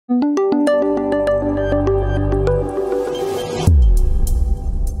There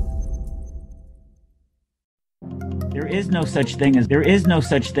is no such thing as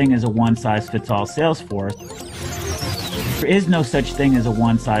a one-size-fits-all sales force. There is no such thing as a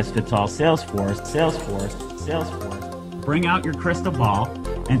one-size-fits-all sales force. Bring out your crystal ball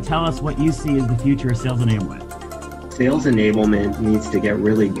and tell us what you see as the future of sales enablement. Sales enablement needs to get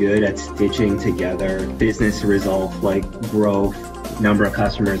really good at stitching together business results like growth, number of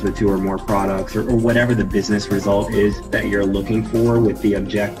customers with 2 or more products, or whatever the business result is that you're looking for, with the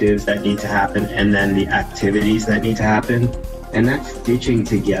objectives that need to happen and then the activities that need to happen. And that stitching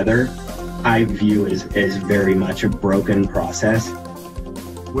together, I view as very much a broken process.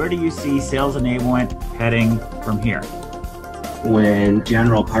 Where do you see sales enablement heading from here? When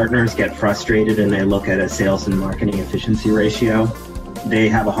general partners get frustrated and they look at a sales and marketing efficiency ratio, they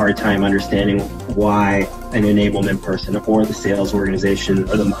have a hard time understanding why an enablement person or the sales organization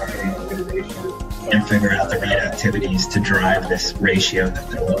or the marketing organization can't figure out the right activities to drive this ratio that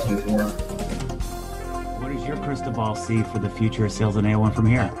they're looking for. What does your crystal ball see for the future of sales enablement from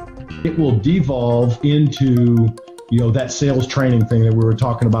here? It will devolve into, that sales training thing that we were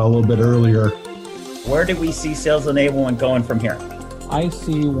talking about a little bit earlier. Where do we see sales enablement going from here? I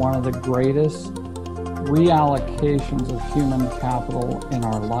see one of the greatest reallocations of human capital in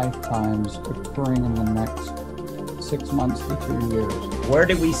our lifetimes occurring in the next 6 months to 2 years. Where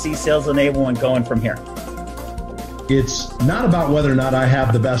do we see sales enablement going from here? It's not about whether or not I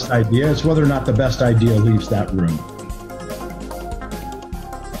have the best idea, it's whether or not the best idea leaves that room.